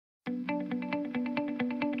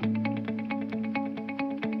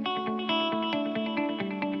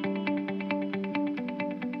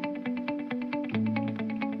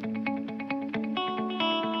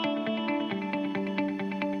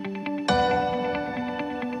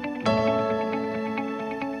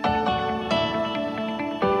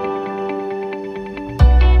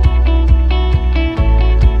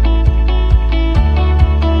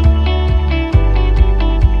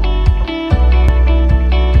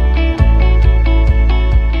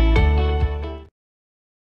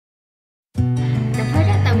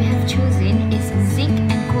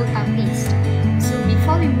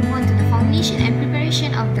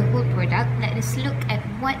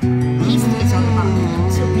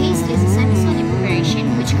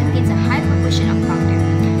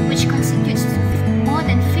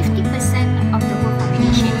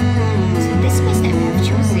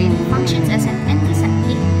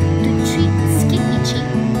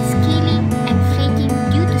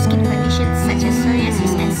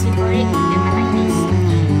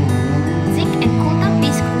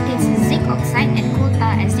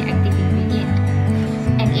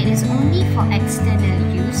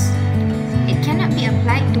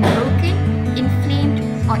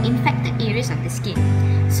skin.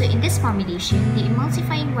 So in this formulation, the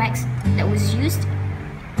emulsifying wax that was used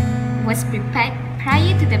was prepared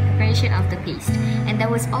prior to the preparation of the paste, and there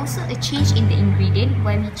was also a change in the ingredient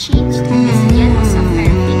where we changed this yellow soft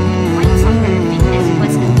paraffin to white soft paraffin as it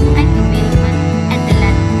was unavailable at the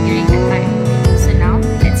lab during that time. So now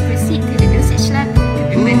let's proceed to the dosage lab to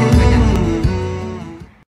prepare the product.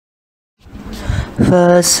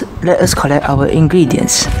 First, let us collect our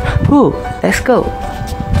ingredients. Let's go!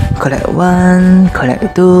 Collect 1,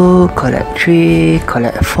 collect 2, collect 3,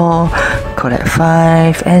 collect 4, collect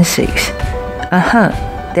 5 and 6.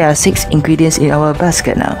 There are 6 ingredients in our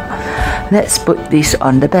basket now. Let's put this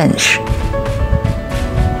on the bench.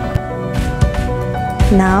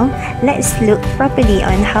 Now, let's look properly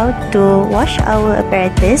on how to wash our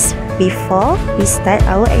apparatus before we start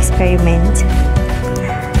our experiment.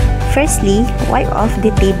 Firstly, wipe off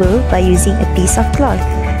the table by using a piece of cloth.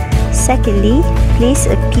 Secondly, place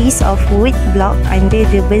a piece of wood block under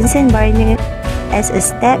the Bunsen burner as a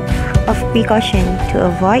step of precaution to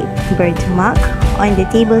avoid burnt mark on the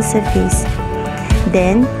table surface.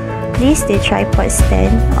 Then, place the tripod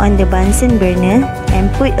stand on the Bunsen burner and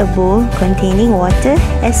put a bowl containing water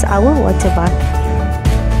as our water bath.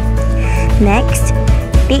 Next,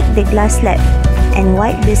 take the glass slab and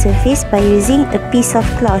wipe the surface by using a piece of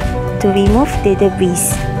cloth to remove the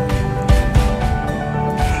debris.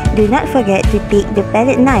 Do not forget to take the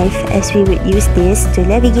palette knife as we would use this to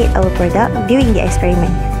navigate our product during the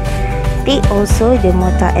experiment. Take also the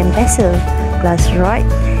mortar and pestle, glass rod,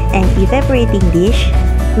 an evaporating dish,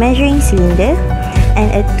 measuring cylinder,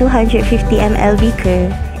 and a 250 ml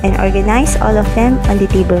beaker, and organize all of them on the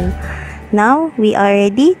table. Now we are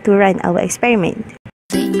ready to run our experiment.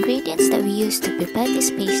 The ingredients that we use to prepare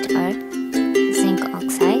this paste are zinc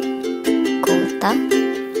oxide, coal tar,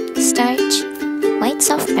 starch, white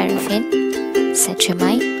soft paraffin,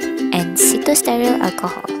 cetramide, and cytosterol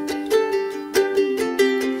alcohol.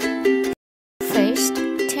 First,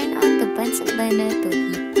 turn on the Bunsen burner to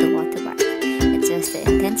heat the water bath. Adjust the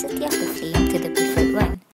intensity of the flame to the preferred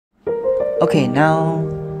one. Okay, now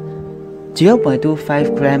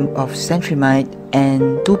 0.25 gram of cetramide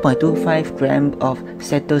and 2.25 gram of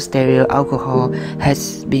cytosterol alcohol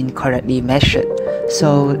has been correctly measured.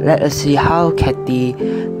 So let us see how Kathy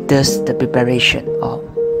does the preparation.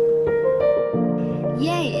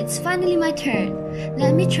 Yay, it's finally my turn.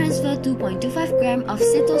 Let me transfer 2.25 gram of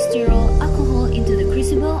cytosterol alcohol into the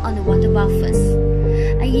crucible on the water bath first.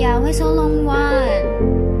 Why so long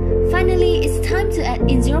one? Finally, it's time to add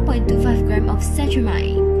in 0.25 gram of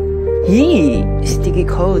cetramide. Yee! Sticky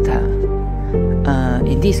coal tar.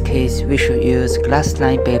 In this case, we should use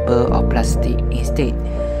glass-lined paper or plastic instead,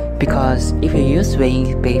 because if you use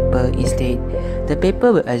weighing paper instead, the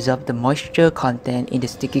paper will absorb the moisture content in the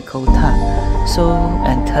sticky coal tar. So,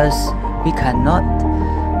 and thus, we cannot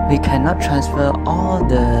transfer all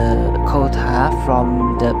the coal tar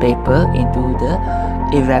from the paper into the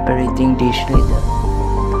evaporating dish later.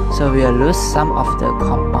 So we will lose some of the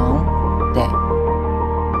compound there.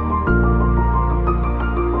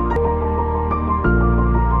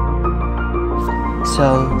 So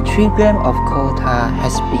 3 gram of coal tar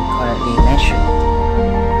has been correctly measured.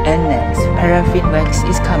 And next, paraffin wax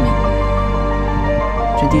is coming.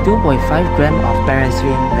 22.5 gram of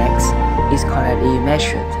paraffin wax is correctly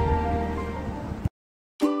measured.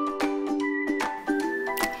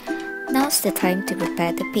 Now's the time to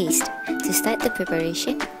prepare the paste. To start the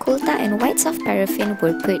preparation, coal tar and white soft paraffin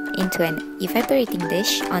were put into an evaporating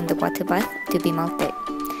dish on the water bath to be melted.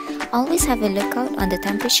 Always have a lookout on the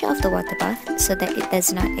temperature of the water bath so that it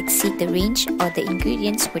does not exceed the range or the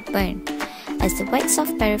ingredients would burn. As the white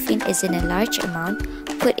soft paraffin is in a large amount,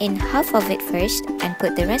 put in half of it first and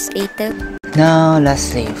put the rest later. Now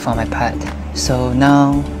lastly for my part. So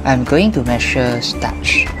now I'm going to measure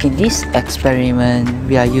starch. In this experiment,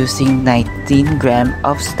 we are using 19 gram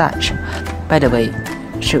of starch. By the way,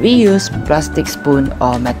 should we use plastic spoon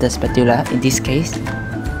or metal spatula in this case?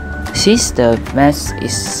 Since the mass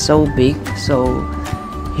is so big, so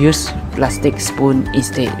use plastic spoon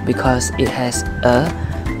instead, because it can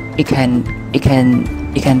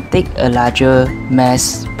take a larger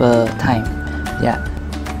mass per time. Yeah,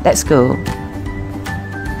 let's go.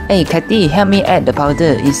 Hey Kathy, help me add the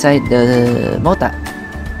powder inside the mortar.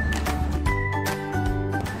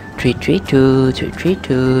 332,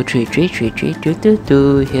 332, 333,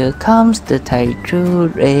 322. Here comes the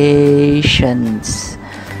titrations.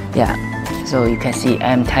 Yeah, so you can see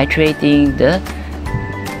I'm titrating the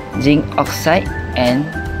zinc oxide and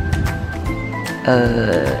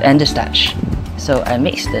the starch. So I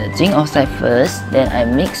mix the zinc oxide first, then I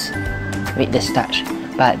mix with the starch.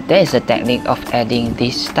 But there is a technique of adding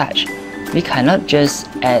this starch. we cannot just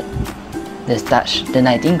add the starch, the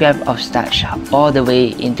 19 grams of starch, all the way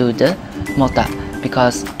into the mortar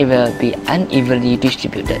because it will be unevenly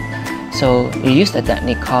distributed. So we use a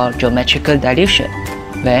technique called geometrical dilution,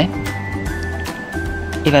 where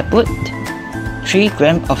if I put 3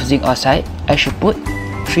 grams of zinc oxide, I should put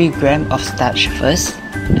 3 grams of starch first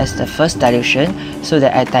as the first dilution so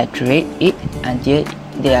that I titrate it until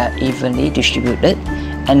they are evenly distributed.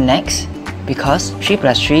 And next, because 3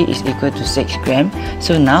 plus 3 is equal to 6 grams,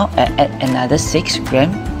 so now I add another 6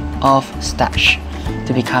 grams of starch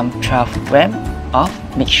to become 12 grams of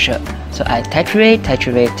mixture. So I titrate,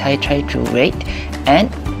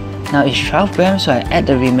 and now it's 12 grams, so I add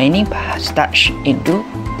the remaining starch into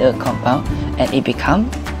the compound and it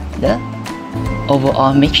becomes the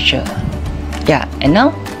overall mixture. Yeah, and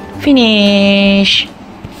now finish.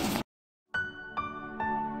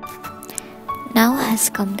 Now has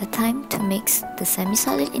come the time to mix the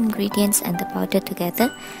semi-solid ingredients and the powder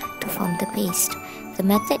together to form the paste. The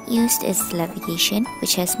method used is levitation,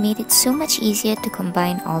 which has made it so much easier to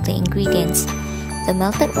combine all the ingredients. The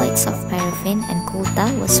melted whites of paraffin and coal tar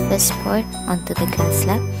was first poured onto the glass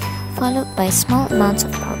slab, followed by small amounts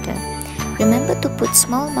of powder. Remember to put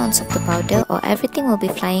small amounts of the powder or everything will be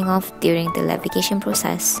flying off during the levitation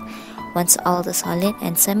process. Once all the solid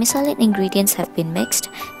and semi-solid ingredients have been mixed,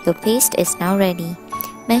 your paste is now ready.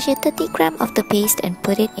 Measure 30 grams of the paste and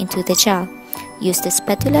put it into the jar. Use the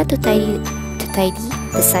spatula to tidy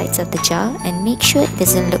the sides of the jar and make sure it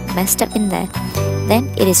doesn't look messed up in there. Then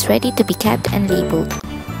it is ready to be capped and labeled.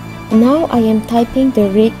 Now I am typing the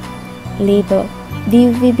red label. We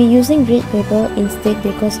will be using red label instead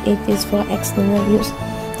because it is for external use.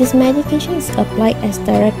 This medication is applied as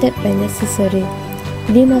directed when necessary.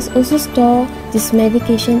 We must also store this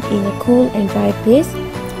medication in a cool and dry place,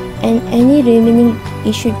 and any remaining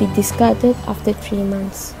it should be discarded after 3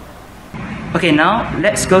 months. Okay, now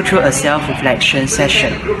let's go through a self-reflection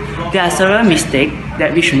session. There are several mistakes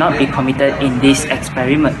that we should not be committed in this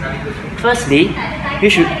experiment. Firstly, we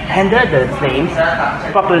should handle the flames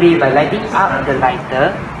properly by lighting up the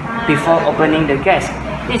lighter before opening the gas.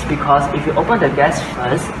 This is because if you open the gas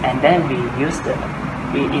first and then we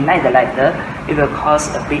ignite the lighter, it will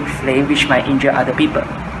cause a big flame which might injure other people.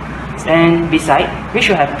 And besides, we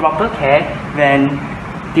should have proper care when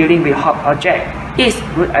dealing with hot objects. It's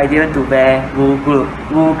a good idea to wear wool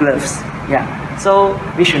gloves. Yeah. So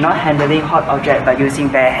we should not handling hot object by using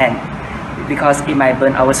bare hand because it might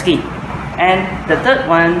burn our skin. And the third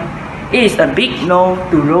one is a big no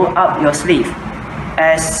to roll up your sleeve,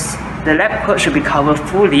 as the lab coat should be covered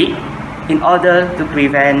fully in order to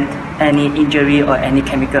prevent any injury or any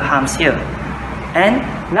chemical harms here. And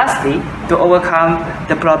lastly, to overcome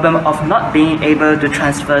the problem of not being able to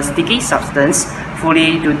transfer sticky substance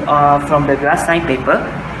fully from the glass lined paper,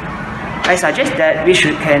 I suggest that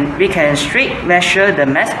we can straight measure the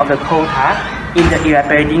mass of the coal tar in the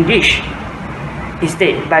evaporating dish.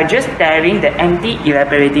 Instead, by just stirring the empty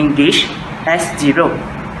evaporating dish as 0.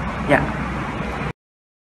 Yeah.